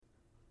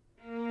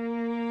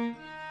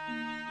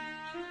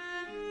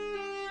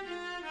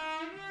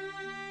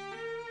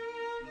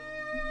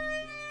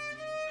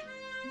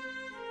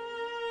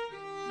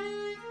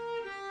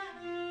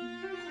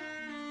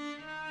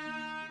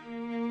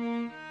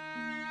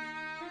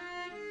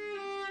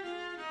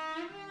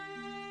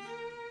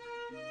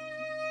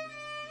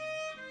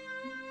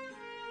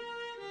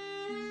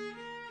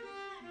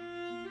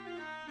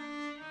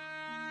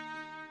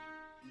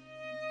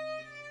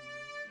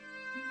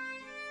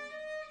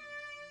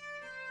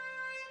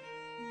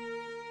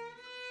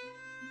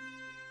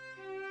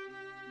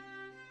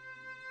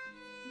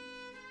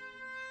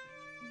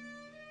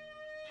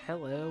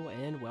Hello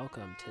and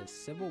welcome to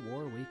Civil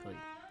War Weekly,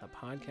 the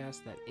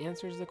podcast that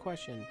answers the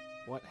question,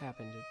 what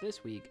happened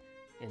this week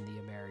in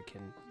the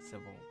American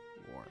Civil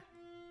War?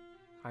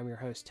 I'm your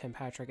host, Tim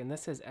Patrick, and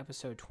this is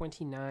episode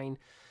 29,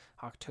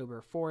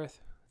 October 4th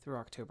through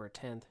October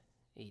 10th,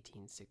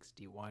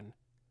 1861.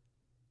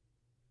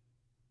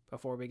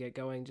 Before we get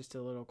going, just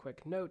a little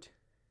quick note.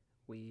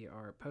 We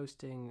are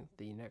posting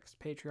the next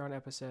Patreon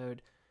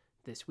episode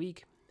this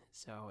week,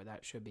 so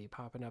that should be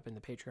popping up in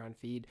the Patreon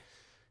feed.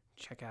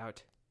 Check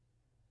out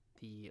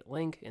the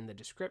link in the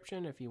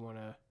description if you want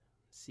to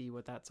see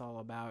what that's all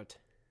about.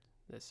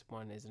 This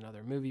one is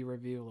another movie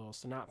review, a little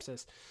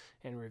synopsis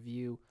and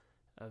review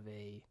of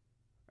a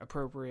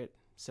appropriate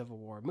Civil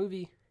War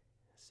movie.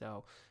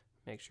 So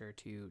make sure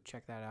to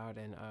check that out.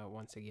 And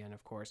once again,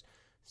 of course,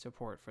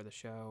 support for the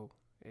show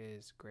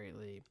is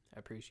greatly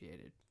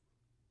appreciated.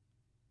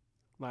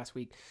 Last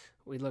week,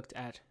 we looked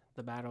at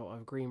the Battle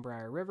of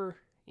Greenbrier River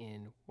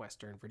in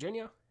Western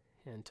Virginia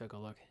and took a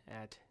look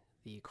at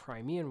the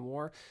Crimean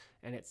War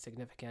and its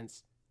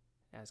significance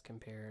as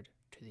compared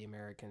to the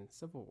American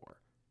Civil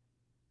War.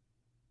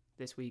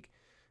 This week,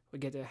 we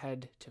get to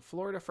head to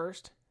Florida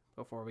first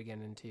before we get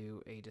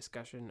into a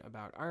discussion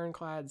about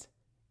ironclads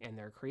and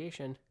their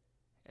creation,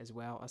 as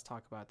well as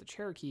talk about the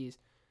Cherokees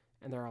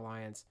and their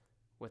alliance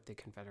with the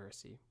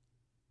Confederacy.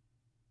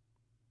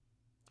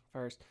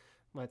 First,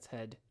 let's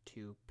head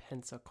to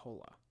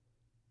Pensacola.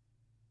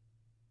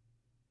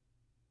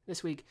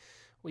 This week,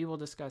 we will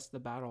discuss the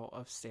Battle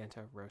of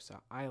Santa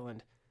Rosa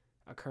Island,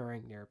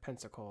 occurring near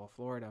Pensacola,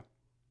 Florida.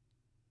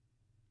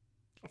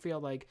 I feel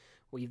like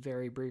we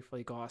very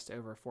briefly glossed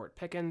over Fort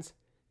Pickens,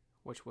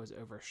 which was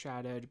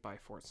overshadowed by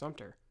Fort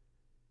Sumter.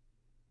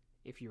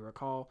 If you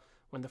recall,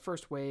 when the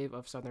first wave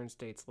of southern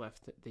states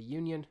left the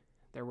Union,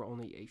 there were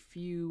only a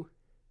few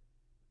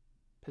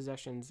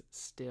possessions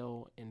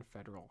still in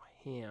federal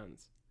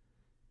hands.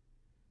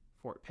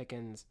 Fort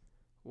Pickens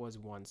was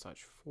one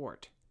such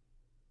fort.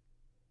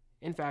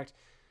 In fact,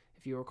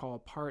 if you recall,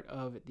 part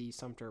of the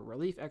Sumter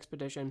Relief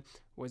Expedition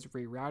was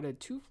rerouted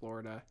to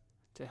Florida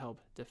to help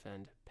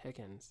defend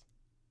Pickens.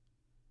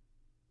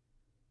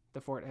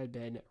 The fort had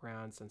been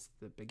around since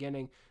the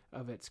beginning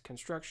of its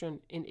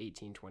construction in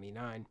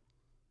 1829.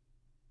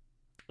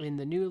 In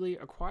the newly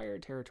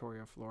acquired territory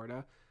of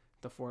Florida,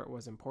 the fort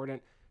was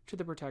important to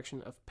the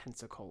protection of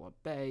Pensacola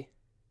Bay,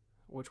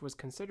 which was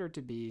considered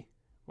to be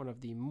one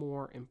of the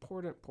more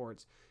important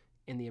ports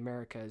in the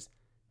Americas,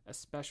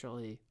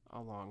 especially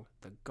along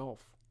the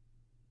Gulf.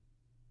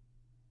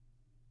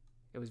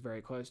 It was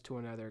very close to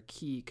another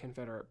key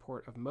Confederate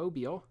port of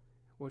Mobile,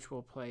 which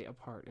will play a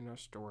part in our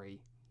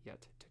story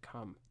yet to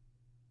come.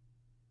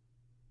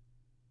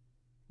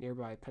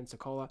 Nearby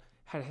Pensacola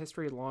had a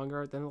history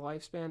longer than the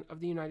lifespan of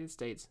the United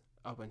States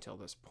up until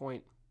this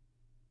point.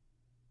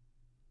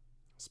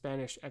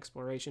 Spanish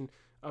exploration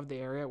of the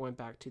area went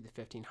back to the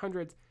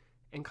 1500s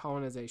and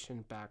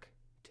colonization back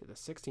to the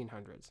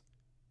 1600s.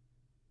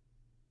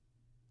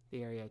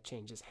 The area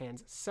changes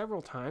hands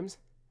several times,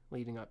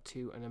 leading up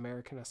to an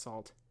American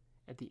assault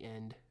at the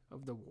end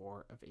of the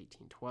War of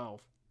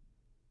 1812.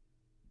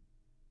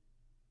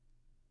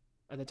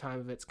 At the time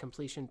of its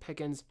completion,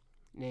 Pickens,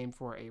 named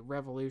for a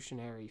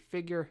revolutionary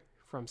figure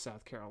from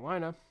South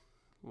Carolina,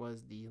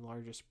 was the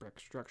largest brick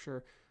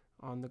structure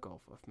on the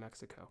Gulf of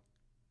Mexico.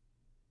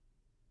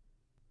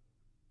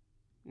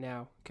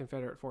 Now,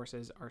 Confederate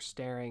forces are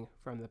staring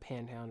from the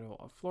panhandle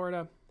of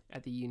Florida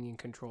at the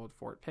Union-controlled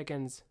Fort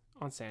Pickens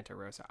on Santa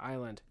Rosa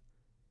Island.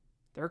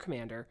 Their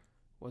commander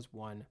was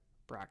one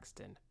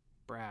Braxton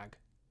Bragg.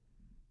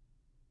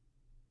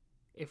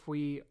 If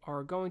we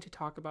are going to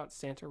talk about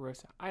Santa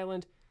Rosa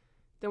Island,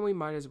 then we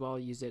might as well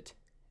use it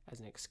as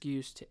an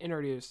excuse to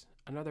introduce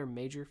another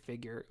major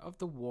figure of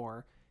the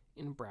war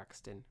in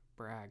Braxton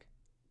Bragg.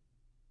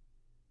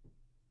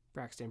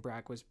 Braxton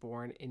Bragg was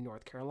born in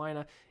North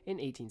Carolina in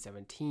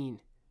 1817.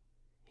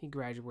 He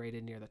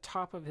graduated near the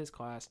top of his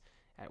class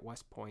at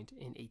West Point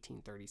in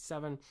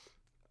 1837,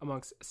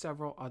 amongst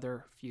several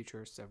other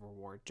future Civil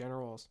War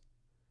generals.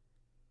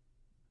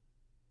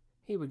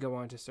 He would go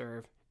on to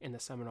serve in the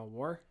Seminole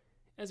War,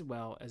 as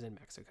well as in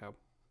Mexico.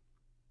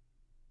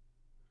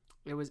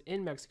 It was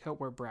in Mexico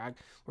where Bragg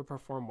would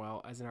perform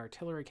well as an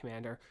artillery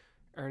commander,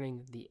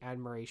 earning the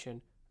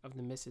admiration of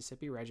the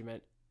Mississippi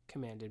Regiment,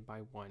 commanded by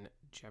one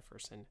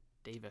Jefferson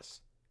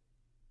Davis.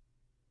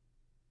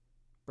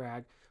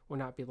 Bragg would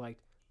not be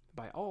liked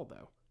by all,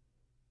 though.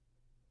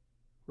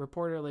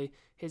 Reportedly,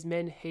 his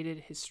men hated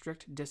his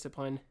strict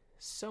discipline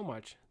so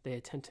much they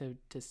attempted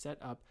to set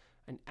up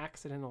an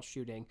accidental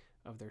shooting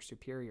of their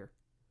superior.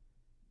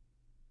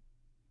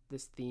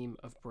 This theme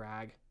of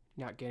Bragg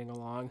not getting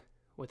along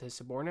with his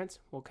subordinates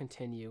will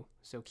continue,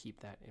 so keep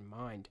that in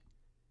mind.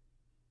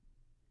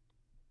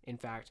 In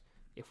fact,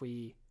 if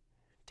we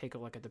take a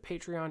look at the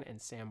Patreon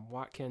and Sam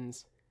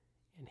Watkins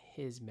in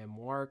his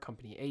memoir,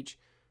 Company H,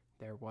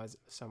 there was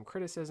some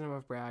criticism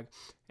of Bragg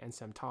and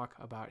some talk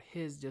about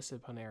his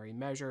disciplinary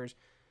measures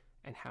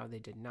and how they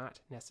did not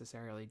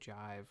necessarily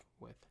jive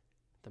with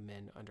the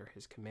men under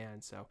his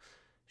command. So,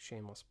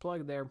 shameless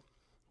plug there.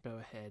 Go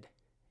ahead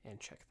and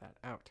check that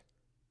out.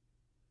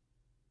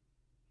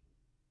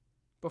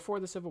 Before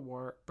the Civil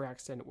War,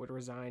 Braxton would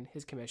resign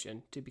his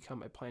commission to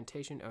become a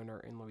plantation owner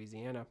in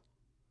Louisiana.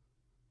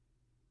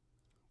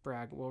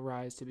 Bragg will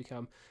rise to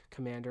become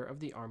commander of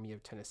the Army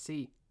of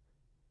Tennessee.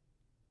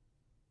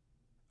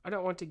 I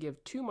don't want to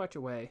give too much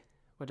away,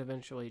 but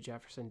eventually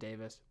Jefferson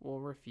Davis will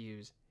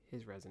refuse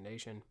his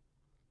resignation.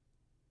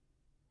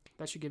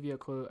 That should give you a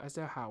clue as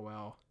to how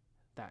well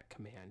that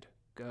command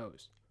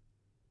goes.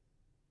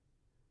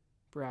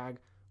 Bragg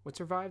would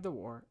survive the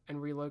war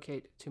and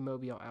relocate to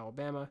Mobile,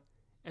 Alabama,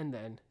 and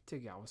then to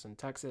Galveston,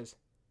 Texas.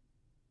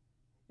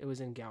 It was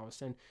in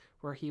Galveston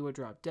where he would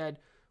drop dead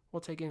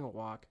while taking a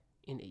walk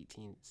in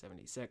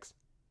 1876.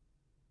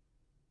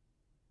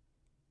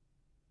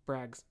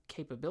 Bragg's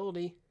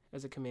capability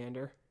as a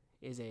commander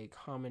is a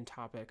common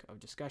topic of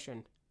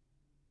discussion.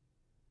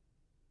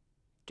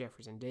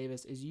 Jefferson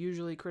Davis is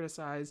usually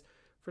criticized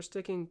for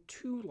sticking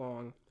too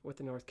long with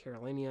the North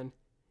Carolinian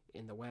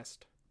in the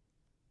West.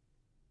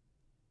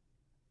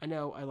 I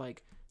know I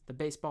like the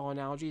baseball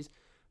analogies,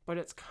 but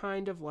it's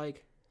kind of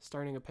like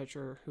starting a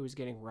pitcher who is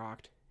getting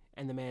rocked,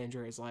 and the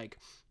manager is like,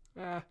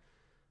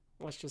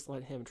 let's just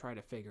let him try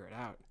to figure it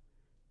out.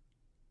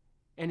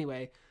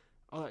 Anyway,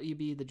 I'll let you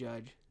be the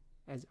judge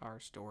as our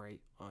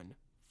story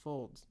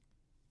unfolds.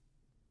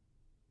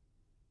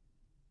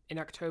 In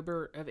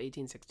October of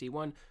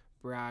 1861,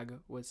 Bragg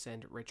would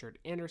send Richard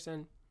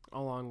Anderson,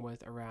 along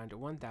with around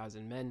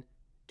 1,000 men,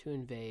 to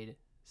invade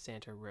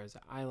Santa Rosa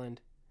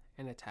Island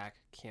and attack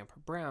Camp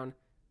Brown,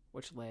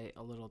 which lay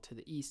a little to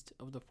the east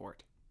of the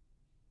fort.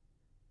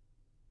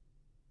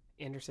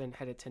 Anderson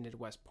had attended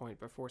West Point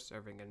before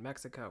serving in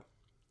Mexico.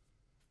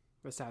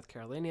 The South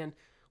Carolinian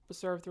was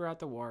served throughout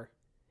the war,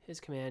 his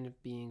command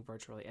being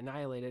virtually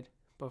annihilated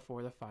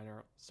before the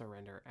final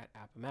surrender at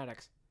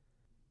Appomattox.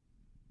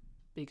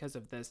 Because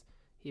of this,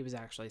 he was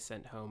actually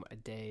sent home a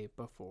day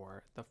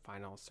before the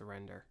final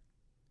surrender.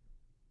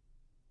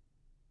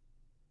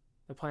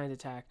 The planned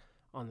attack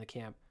on the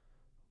camp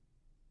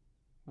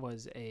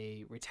was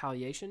a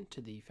retaliation to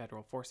the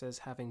Federal forces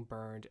having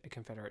burned a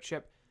Confederate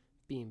ship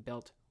being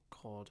built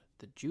called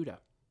the Judah.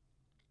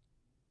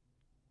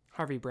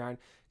 Harvey Brown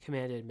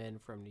commanded men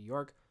from New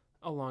York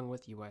along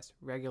with U.S.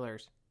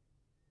 regulars.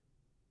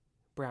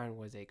 Brown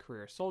was a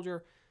career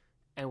soldier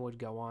and would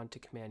go on to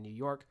command New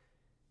York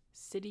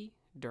City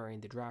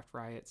during the draft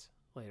riots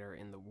later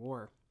in the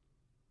war.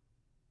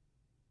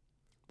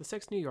 The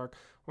 6th New York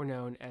were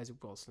known as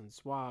Wilson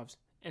Zouaves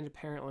and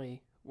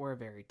apparently were a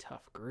very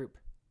tough group.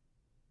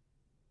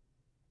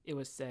 It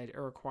was said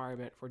a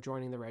requirement for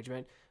joining the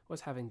regiment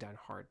was having done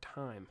hard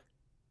time.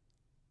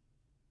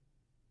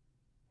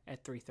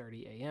 At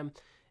 3:30 a.m.,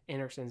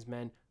 Anderson's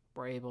men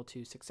were able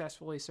to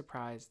successfully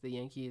surprise the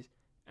Yankees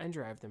and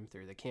drive them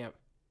through the camp,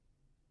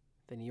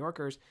 the New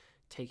Yorkers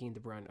taking the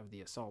brunt of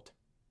the assault.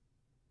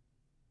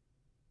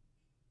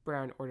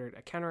 Brown ordered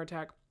a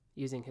counterattack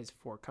using his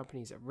 4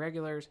 companies of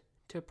regulars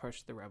to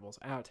push the rebels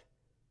out.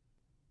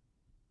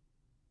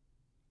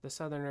 The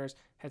Southerners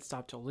had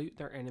stopped to loot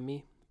their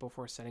enemy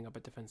before setting up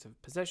a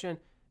defensive position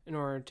in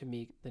order to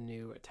meet the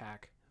new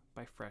attack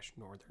by fresh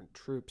Northern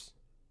troops.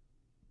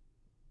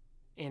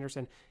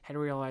 Anderson had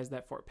realized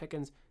that Fort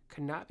Pickens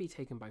could not be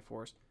taken by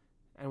force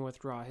and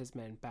withdraw his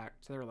men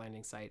back to their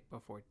landing site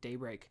before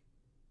daybreak.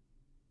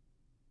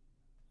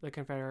 The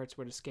Confederates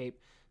would escape,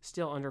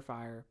 still under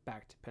fire,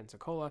 back to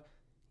Pensacola,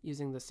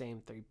 using the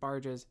same 3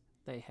 barges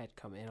they had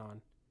come in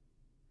on.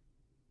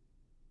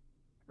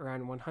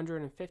 Around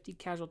 150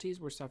 casualties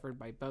were suffered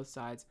by both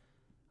sides,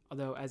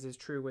 although, as is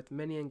true with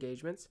many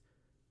engagements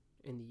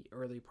in the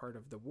early part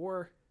of the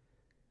war,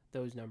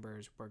 those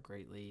numbers were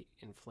greatly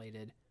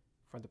inflated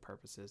for the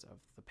purposes of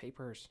the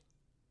papers.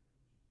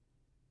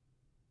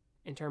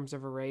 In terms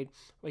of a raid,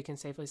 we can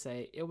safely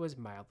say it was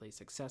mildly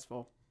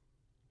successful.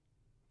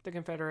 The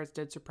Confederates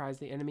did surprise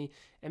the enemy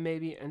and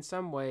maybe in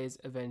some ways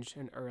avenge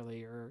an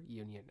earlier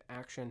Union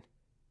action.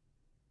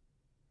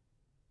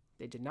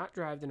 They did not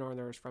drive the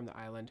Northerners from the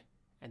island,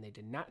 and they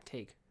did not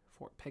take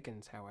Fort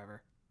Pickens,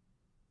 however.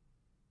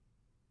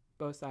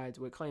 Both sides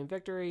would claim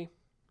victory,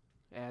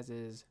 as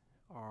is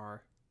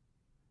our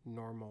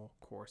normal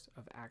course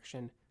of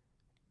action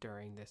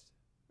during this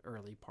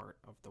early part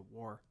of the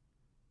war.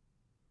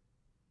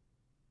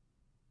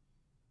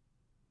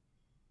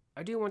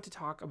 I do want to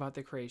talk about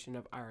the creation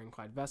of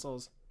ironclad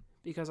vessels,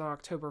 because on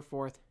October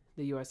 4th,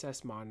 the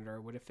USS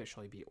Monitor would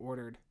officially be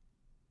ordered.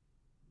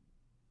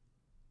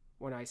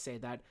 When I say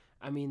that,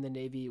 I mean the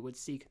Navy would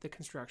seek the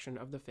construction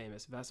of the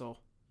famous vessel.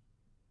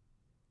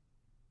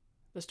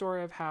 The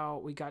story of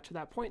how we got to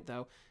that point,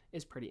 though,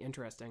 is pretty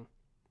interesting.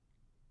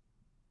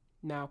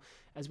 Now,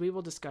 as we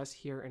will discuss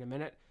here in a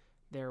minute,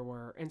 there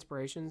were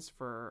inspirations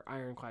for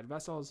ironclad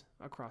vessels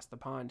across the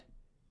pond.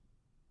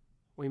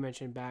 We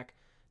mentioned back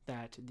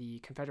that the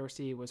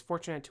Confederacy was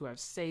fortunate to have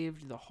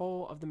saved the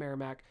hull of the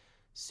Merrimac,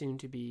 soon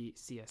to be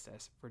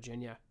CSS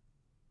Virginia.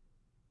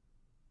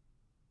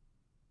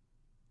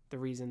 The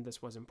reason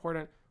this was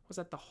important was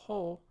that the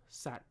hull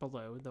sat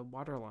below the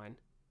waterline.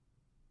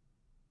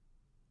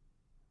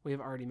 We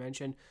have already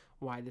mentioned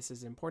why this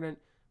is important,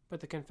 but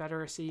the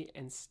Confederacy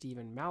and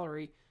Stephen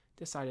Mallory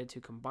decided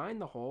to combine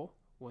the hull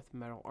with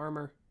metal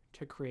armor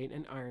to create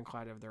an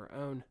ironclad of their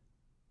own.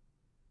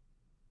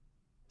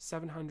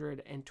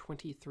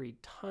 723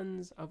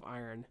 tons of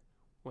iron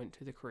went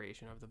to the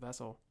creation of the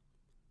vessel.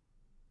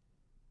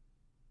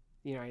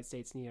 The United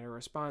States needed a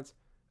response,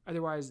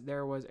 otherwise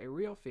there was a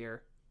real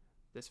fear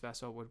this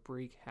vessel would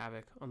wreak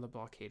havoc on the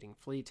blockading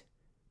fleet.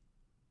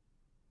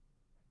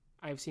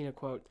 I have seen a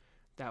quote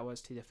that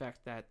was to the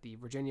effect that the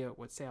Virginia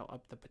would sail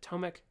up the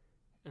Potomac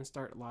and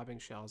start lobbing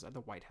shells at the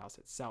White House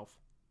itself.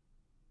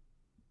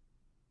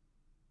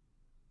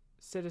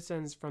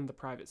 Citizens from the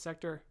private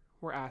sector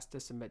were asked to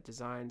submit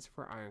designs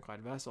for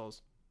ironclad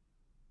vessels.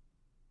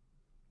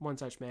 One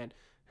such man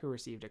who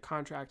received a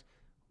contract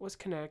was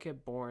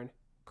Connecticut-born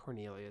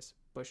Cornelius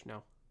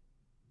Bushnell.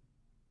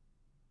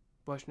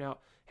 Bushnell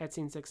had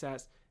seen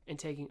success in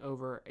taking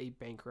over a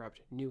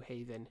bankrupt New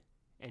Haven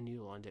and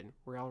New London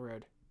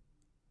railroad.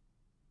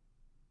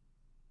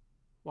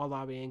 While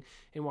lobbying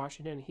in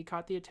Washington, he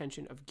caught the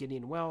attention of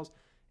Gideon Welles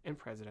and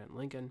President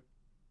Lincoln.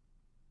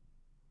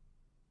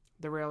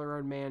 The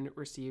railroad man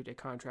received a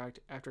contract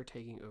after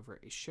taking over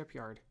a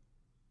shipyard.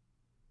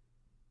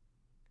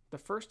 The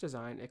first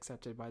design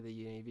accepted by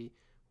the Navy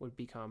would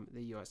become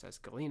the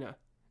USS Galena,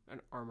 an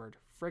armored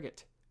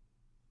frigate.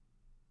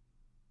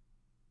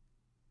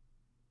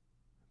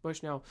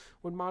 Bushnell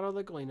would model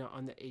the Galena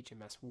on the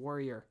HMS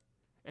Warrior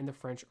and the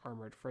French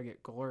armored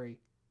frigate Glory.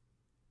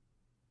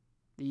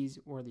 These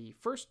were the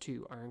first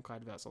two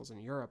ironclad vessels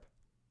in Europe.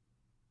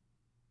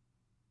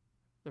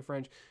 The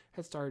French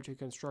had started to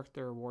construct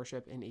their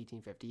warship in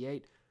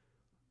 1858,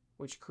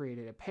 which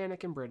created a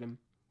panic in Britain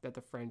that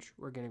the French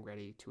were getting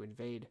ready to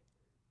invade.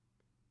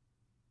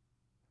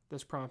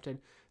 This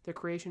prompted the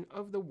creation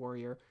of the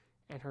Warrior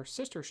and her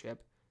sister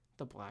ship,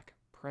 the Black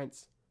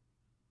Prince.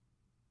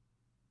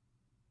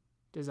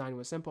 Design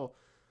was simple.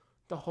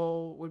 The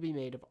hull would be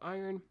made of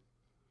iron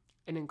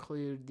and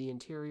include the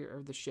interior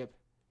of the ship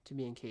to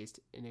be encased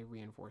in a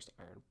reinforced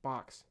iron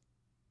box.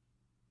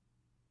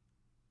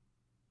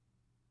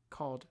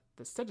 Called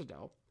the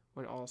Citadel,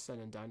 when all said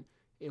and done,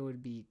 it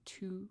would be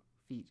 2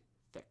 feet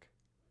thick.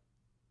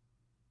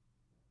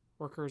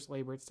 Workers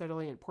labored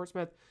steadily in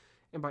Portsmouth,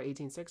 and by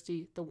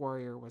 1860, the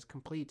Warrior was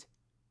complete.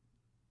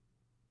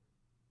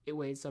 It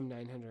weighed some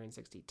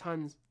 960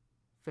 tons,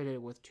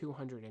 fitted with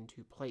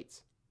 202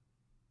 plates.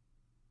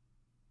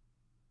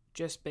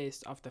 Just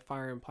based off the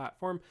firing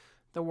platform,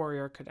 the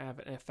Warrior could have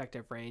an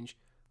effective range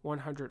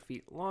 100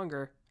 feet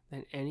longer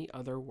than any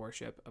other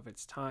warship of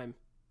its time.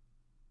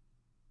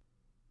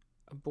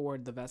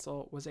 Aboard the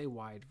vessel was a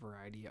wide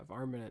variety of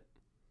armament.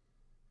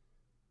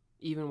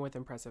 Even with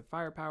impressive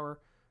firepower,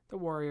 the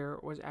Warrior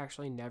was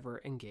actually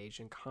never engaged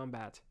in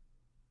combat.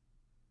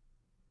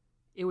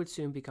 It would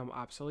soon become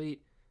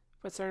obsolete,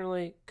 but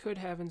certainly could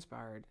have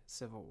inspired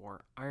Civil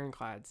War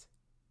ironclads.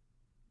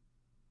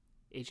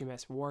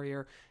 HMS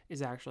Warrior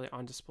is actually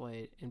on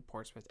display in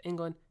Portsmouth,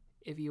 England,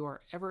 if you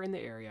are ever in the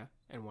area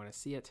and want to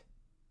see it.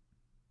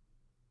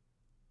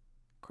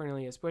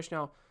 Cornelius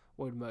Bushnell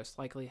would most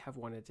likely have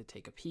wanted to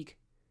take a peek.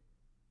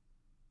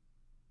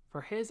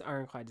 For his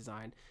ironclad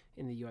design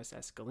in the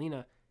USS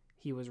Galena,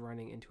 he was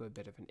running into a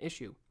bit of an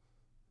issue.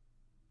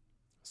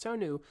 So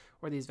new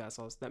were these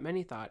vessels that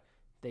many thought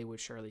they would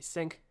surely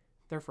sink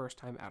their first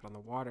time out on the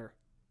water.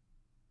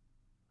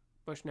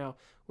 Bushnell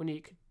would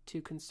need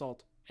to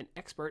consult an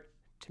expert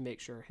to make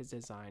sure his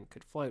design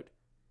could float.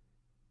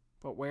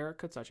 But where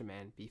could such a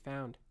man be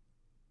found?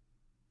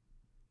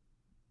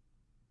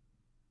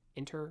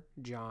 Enter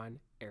John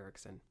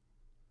Ericsson.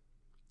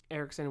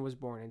 Ericsson was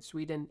born in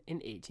Sweden in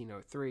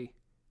 1803.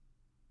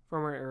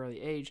 From an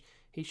early age,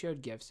 he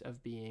showed gifts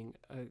of being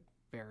a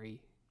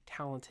very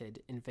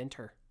talented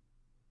inventor.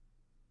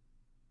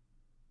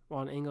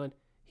 While in England,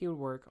 he would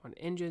work on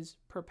engines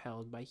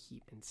propelled by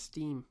heat and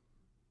steam.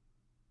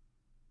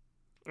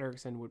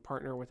 Ericsson would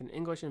partner with an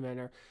English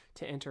inventor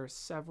to enter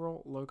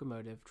several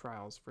locomotive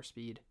trials for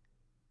speed.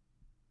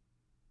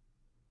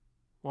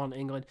 While in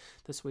England,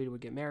 the Swede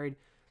would get married,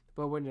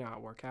 but would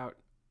not work out.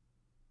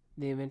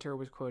 The inventor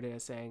was quoted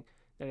as saying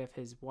that if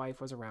his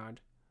wife was around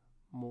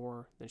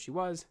more than she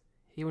was,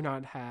 he would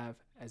not have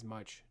as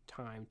much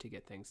time to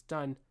get things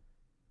done.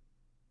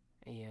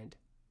 And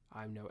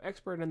I'm no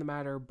expert in the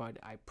matter, but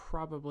I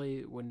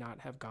probably would not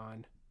have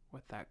gone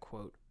with that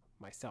quote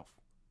myself.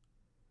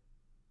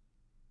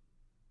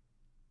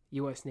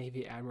 U.S.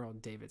 Navy Admiral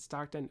David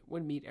Stockton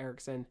would meet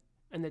Ericsson,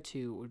 and the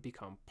two would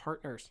become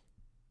partners.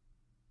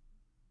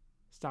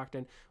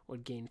 Stockton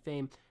would gain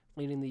fame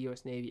leading the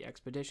U.S. Navy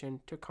expedition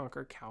to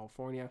conquer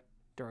California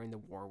during the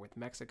war with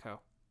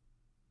Mexico.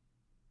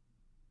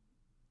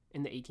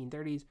 In the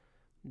 1830s,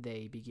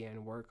 they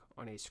began work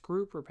on a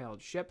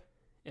screw-propelled ship,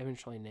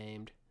 eventually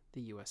named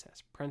the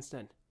USS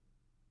Princeton.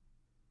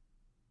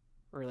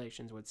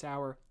 Relations would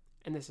sour,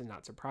 and this is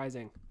not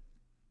surprising.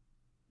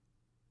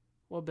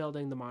 While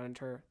building the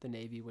Monitor, the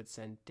Navy would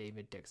send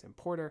David Dixon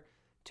Porter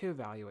to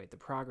evaluate the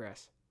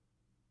progress.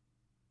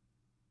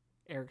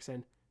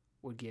 Ericsson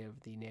would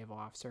give the naval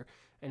officer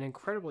an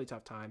incredibly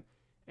tough time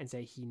and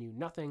say he knew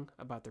nothing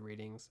about the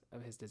readings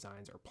of his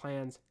designs or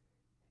plans,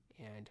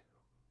 and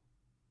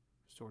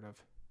sort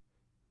of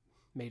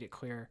made it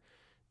clear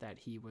that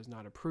he was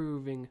not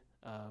approving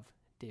of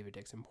David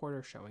Dixon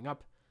Porter showing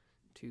up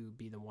to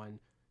be the one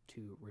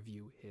to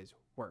review his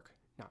work.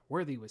 Not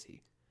worthy was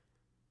he.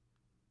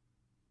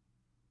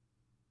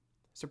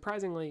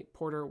 Surprisingly,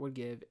 Porter would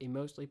give a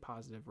mostly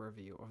positive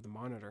review of the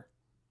Monitor.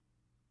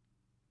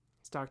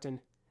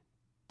 Stockton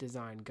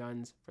designed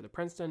guns for the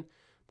Princeton,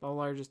 the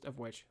largest of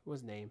which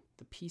was named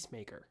the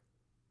Peacemaker.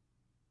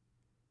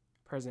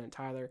 President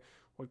Tyler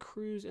would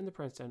cruise in the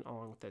Princeton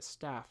along with his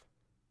staff.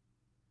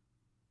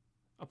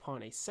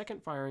 Upon a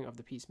second firing of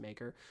the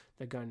Peacemaker,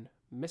 the gun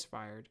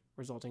misfired,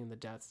 resulting in the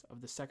deaths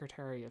of the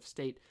Secretary of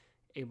State,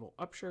 Abel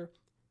Upshur,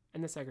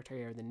 and the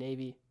Secretary of the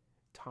Navy,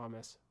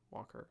 Thomas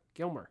Walker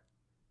Gilmer,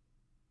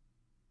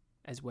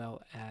 as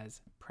well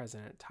as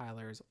President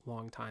Tyler's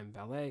longtime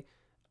valet,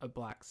 a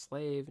black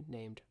slave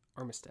named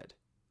Armistead.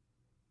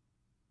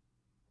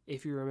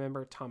 If you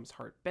remember Thomas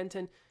Hart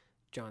Benton,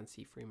 John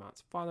C.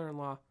 Fremont's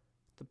father-in-law,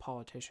 the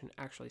politician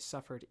actually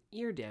suffered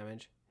ear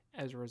damage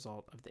as a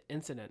result of the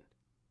incident.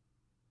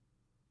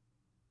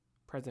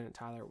 President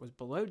Tyler was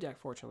below deck,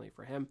 fortunately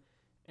for him,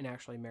 and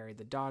actually married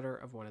the daughter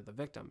of one of the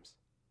victims.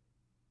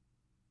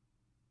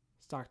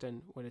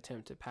 Stockton would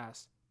attempt to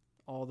pass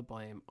all the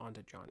blame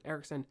onto John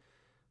Erickson,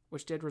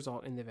 which did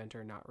result in the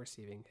inventor not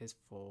receiving his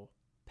full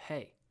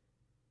pay.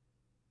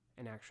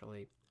 And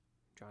actually,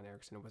 John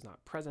Erickson was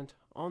not present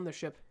on the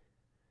ship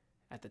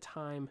at the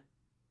time,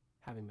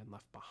 having been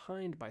left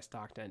behind by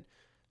Stockton,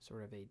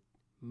 sort of a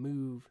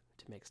move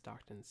to make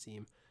Stockton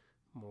seem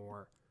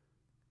more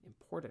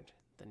important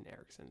than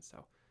Erickson.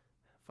 So,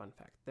 fun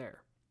fact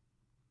there.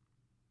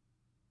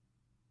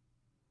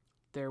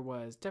 There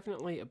was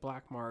definitely a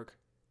black mark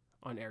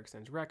on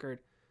Erickson's record,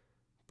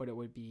 but it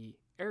would be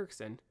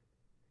Erickson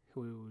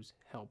whose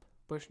help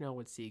Bushnell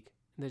would seek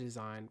in the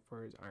design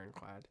for his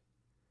ironclad.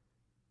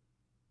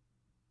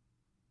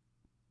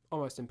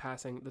 Almost in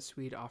passing, the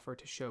Swede offered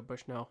to show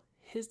Bushnell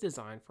his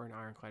design for an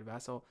ironclad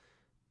vessel,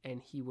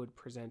 and he would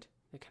present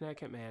the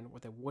Connecticut man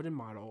with a wooden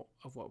model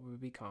of what would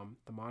become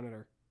the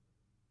Monitor.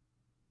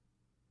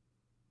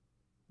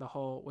 The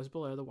hull was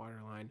below the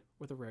waterline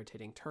with a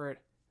rotating turret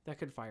that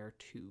could fire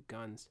 2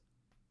 guns.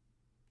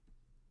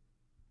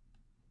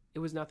 It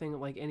was nothing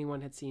like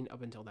anyone had seen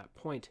up until that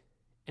point,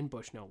 and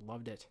Bushnell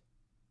loved it.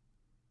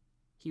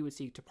 He would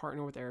seek to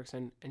partner with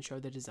Erickson and show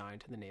the design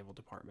to the Naval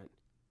Department.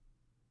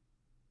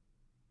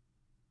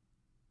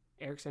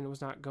 Erickson was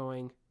not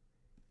going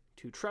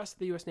to trust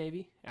the U.S.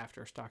 Navy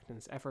after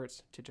Stockton's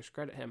efforts to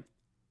discredit him.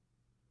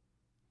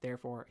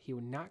 Therefore, he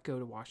would not go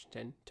to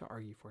Washington to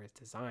argue for his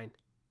design.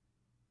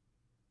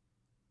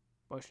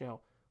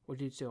 Bushnell would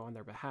do so on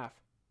their behalf.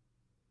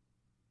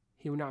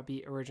 He would not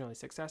be originally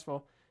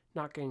successful,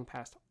 not getting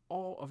past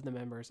all of the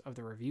members of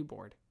the review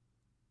board.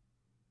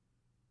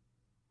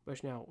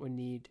 Bushnell would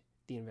need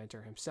the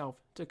inventor himself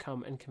to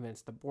come and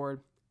convince the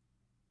board,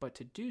 but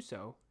to do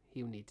so,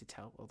 he would need to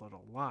tell a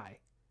little lie.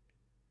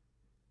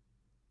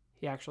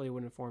 He actually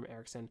would inform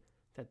Erickson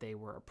that they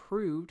were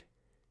approved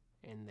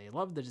and they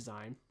loved the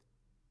design,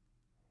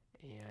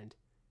 and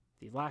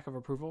the lack of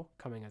approval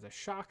coming as a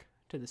shock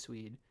to the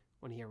Swede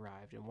when he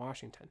arrived in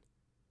Washington.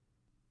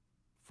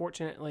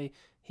 Fortunately,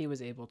 he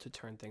was able to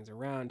turn things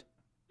around,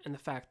 and the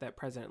fact that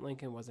President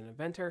Lincoln was an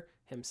inventor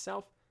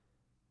himself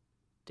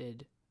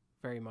did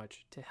very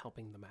much to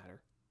helping the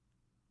matter.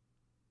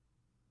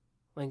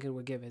 Lincoln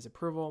would give his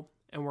approval,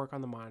 and work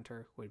on the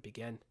Monitor would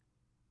begin.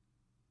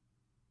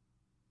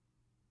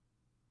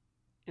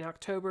 In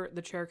October,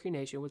 the Cherokee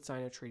Nation would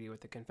sign a treaty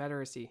with the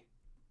Confederacy.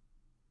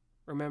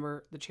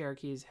 Remember, the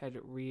Cherokees had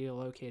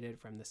relocated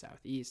from the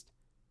southeast.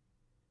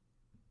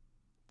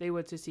 They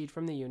would secede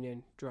from the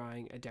Union,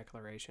 drawing a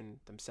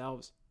declaration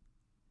themselves.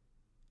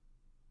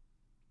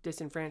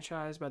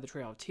 Disenfranchised by the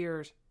Trail of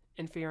Tears,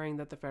 and fearing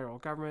that the federal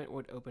government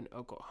would open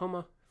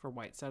Oklahoma for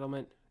white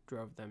settlement,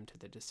 drove them to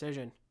the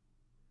decision.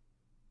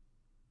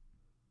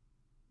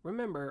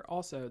 Remember,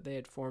 also, they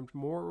had formed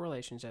more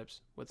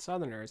relationships with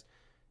Southerners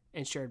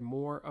and shared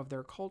more of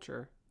their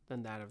culture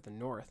than that of the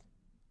North.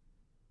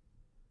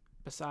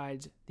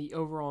 Besides the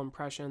overall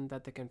impression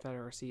that the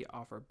Confederacy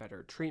offered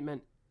better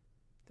treatment,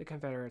 the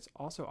Confederates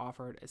also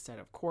offered a set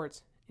of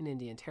courts in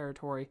Indian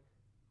Territory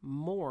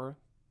more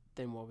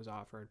than what was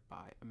offered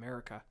by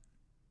America.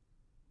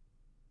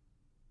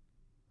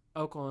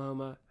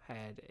 Oklahoma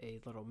had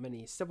a little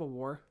mini civil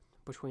war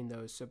between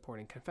those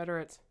supporting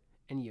Confederates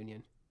and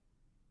Union.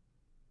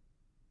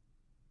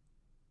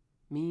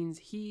 Means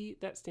he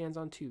that stands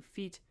on 2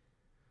 feet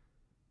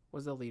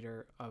was the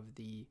leader of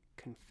the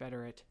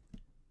Confederate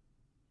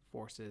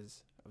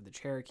forces of the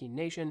Cherokee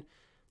Nation.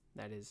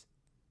 That is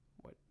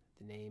what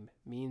the name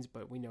means,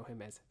 but we know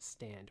him as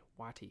Stand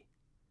Watie,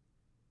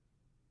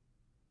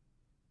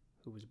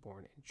 who was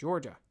born in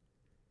Georgia.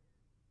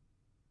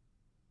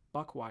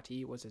 Buck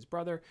Watie was his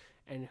brother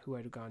and who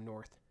had gone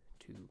north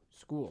to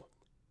school.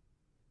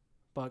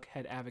 Buck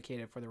had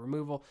advocated for the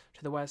removal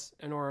to the west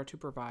in order to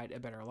provide a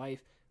better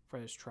life for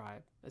his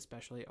tribe,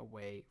 especially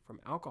away from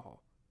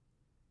alcohol.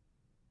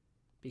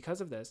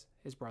 Because of this,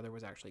 his brother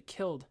was actually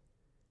killed.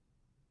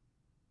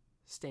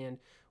 Stand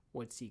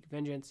would seek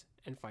vengeance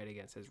and fight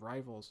against his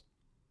rivals.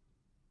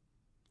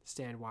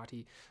 Stand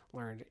Watie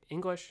learned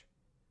English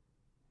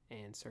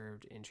and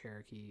served in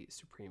Cherokee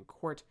Supreme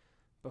Court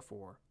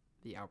before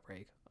the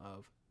outbreak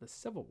of the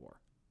Civil War.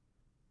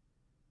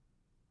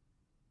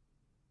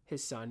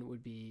 His son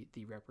would be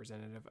the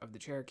representative of the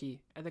Cherokee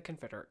at the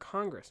Confederate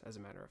Congress, as a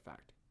matter of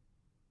fact.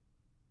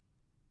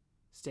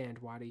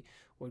 Stand Watie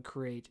would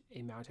create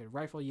a mounted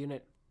rifle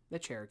unit, the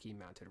Cherokee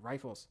Mounted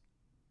Rifles.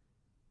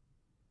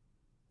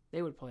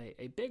 They would play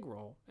a big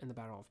role in the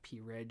Battle of Pea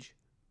Ridge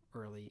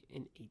early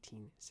in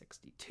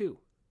 1862.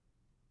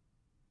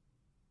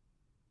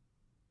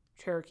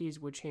 Cherokees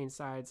would change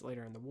sides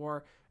later in the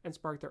war and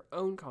spark their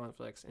own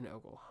conflicts in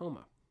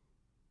Oklahoma.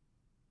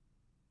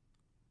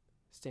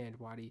 Stand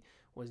Watie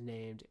was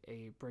named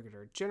a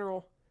brigadier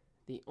general,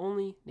 the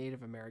only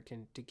Native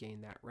American to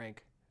gain that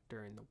rank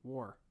during the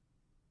war.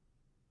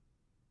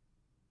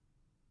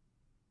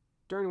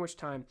 During which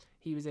time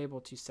he was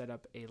able to set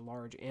up a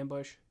large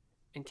ambush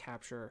and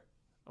capture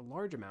a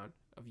large amount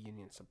of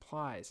Union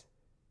supplies,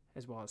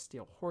 as well as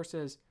steal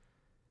horses,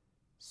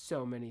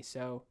 so many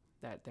so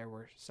that there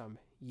were some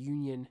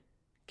Union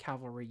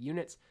cavalry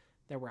units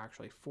that were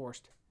actually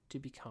forced to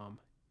become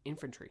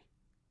infantry.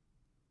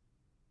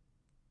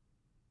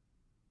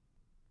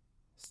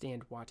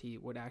 Stand Watie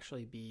would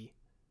actually be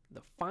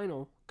the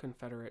final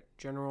Confederate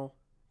general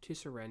to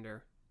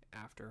surrender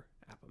after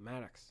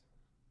Appomattox.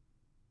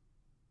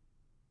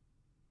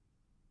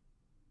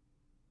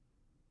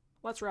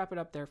 Let's wrap it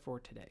up there for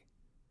today.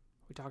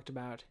 We talked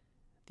about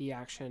the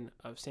action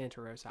of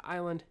Santa Rosa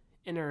Island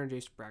and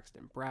introduced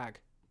Braxton Bragg.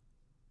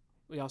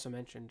 We also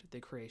mentioned the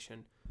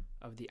creation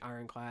of the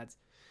Ironclads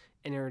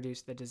and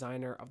introduced the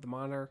designer of the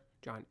Monitor,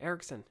 John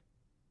Erickson.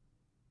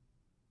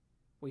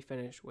 We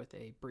finished with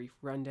a brief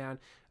rundown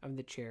of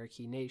the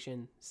Cherokee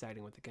Nation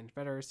siding with the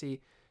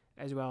Confederacy,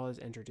 as well as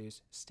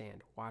introduce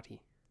Stand Watie.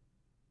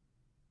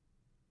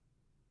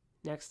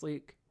 Next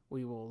week,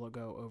 we will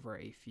go over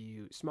a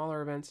few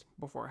smaller events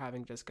before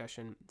having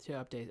discussion to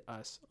update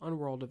us on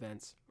world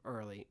events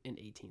early in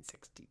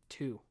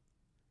 1862.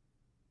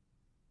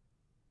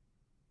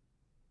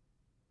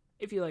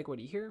 If you like what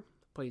you hear,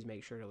 please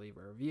make sure to leave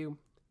a review.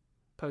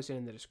 Posted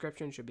in the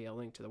description should be a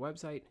link to the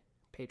website,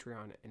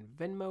 Patreon, and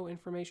Venmo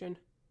information.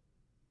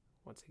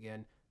 Once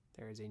again,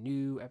 there is a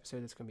new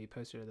episode that's going to be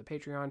posted to the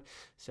Patreon,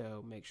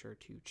 so make sure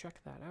to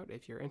check that out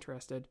if you're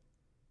interested.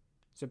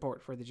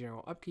 Support for the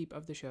general upkeep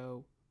of the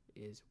show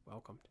is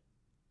welcomed.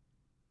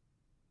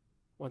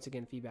 Once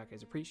again, feedback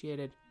is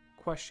appreciated.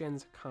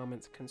 Questions,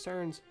 comments,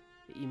 concerns,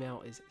 the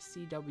email is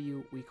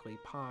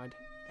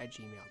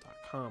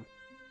cwweeklypod@gmail.com.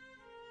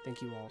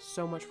 Thank you all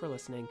so much for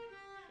listening,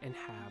 and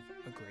have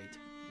a great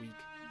week.